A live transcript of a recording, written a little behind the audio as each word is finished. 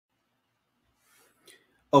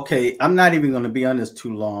Okay, I'm not even going to be on this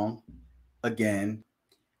too long. Again,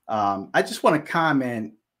 I just want to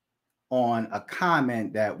comment on a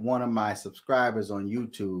comment that one of my subscribers on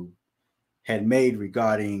YouTube had made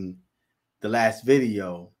regarding the last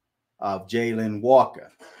video of Jayland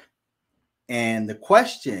Walker. And the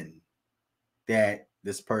question that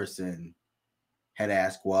this person had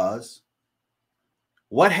asked was,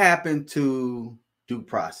 what happened to due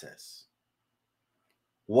process?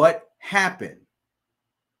 What happened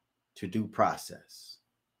to due process?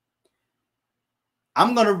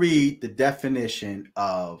 I'm going to read the definition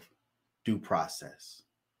of due process.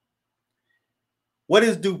 What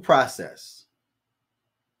is due process?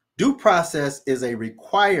 Due process is a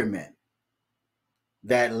requirement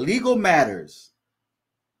that legal matters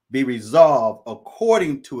be resolved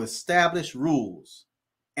according to established rules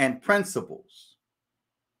and principles,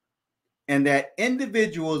 and that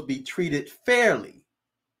individuals be treated fairly.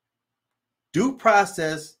 Due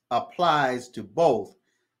process applies to both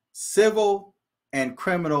civil and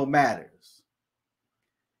criminal matters.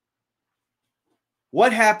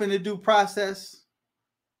 What happened to due process?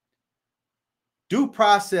 Due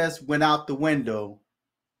process went out the window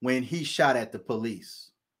when he shot at the police.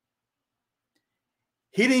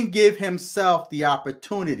 He didn't give himself the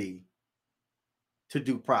opportunity to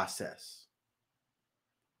due process.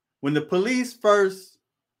 When the police first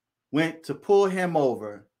went to pull him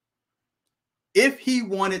over, if he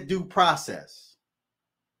wanted due process,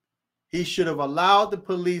 he should have allowed the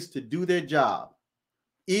police to do their job,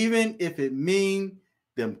 even if it means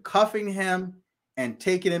them cuffing him and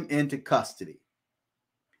taking him into custody.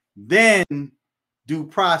 Then due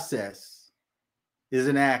process is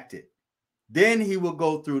enacted. Then he will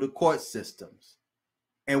go through the court systems.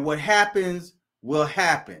 And what happens will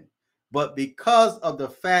happen. But because of the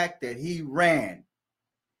fact that he ran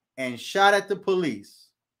and shot at the police,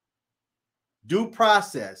 due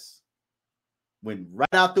process went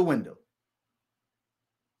right out the window.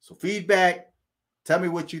 So feedback, tell me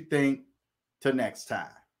what you think. Till next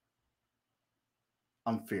time,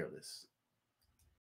 I'm fearless.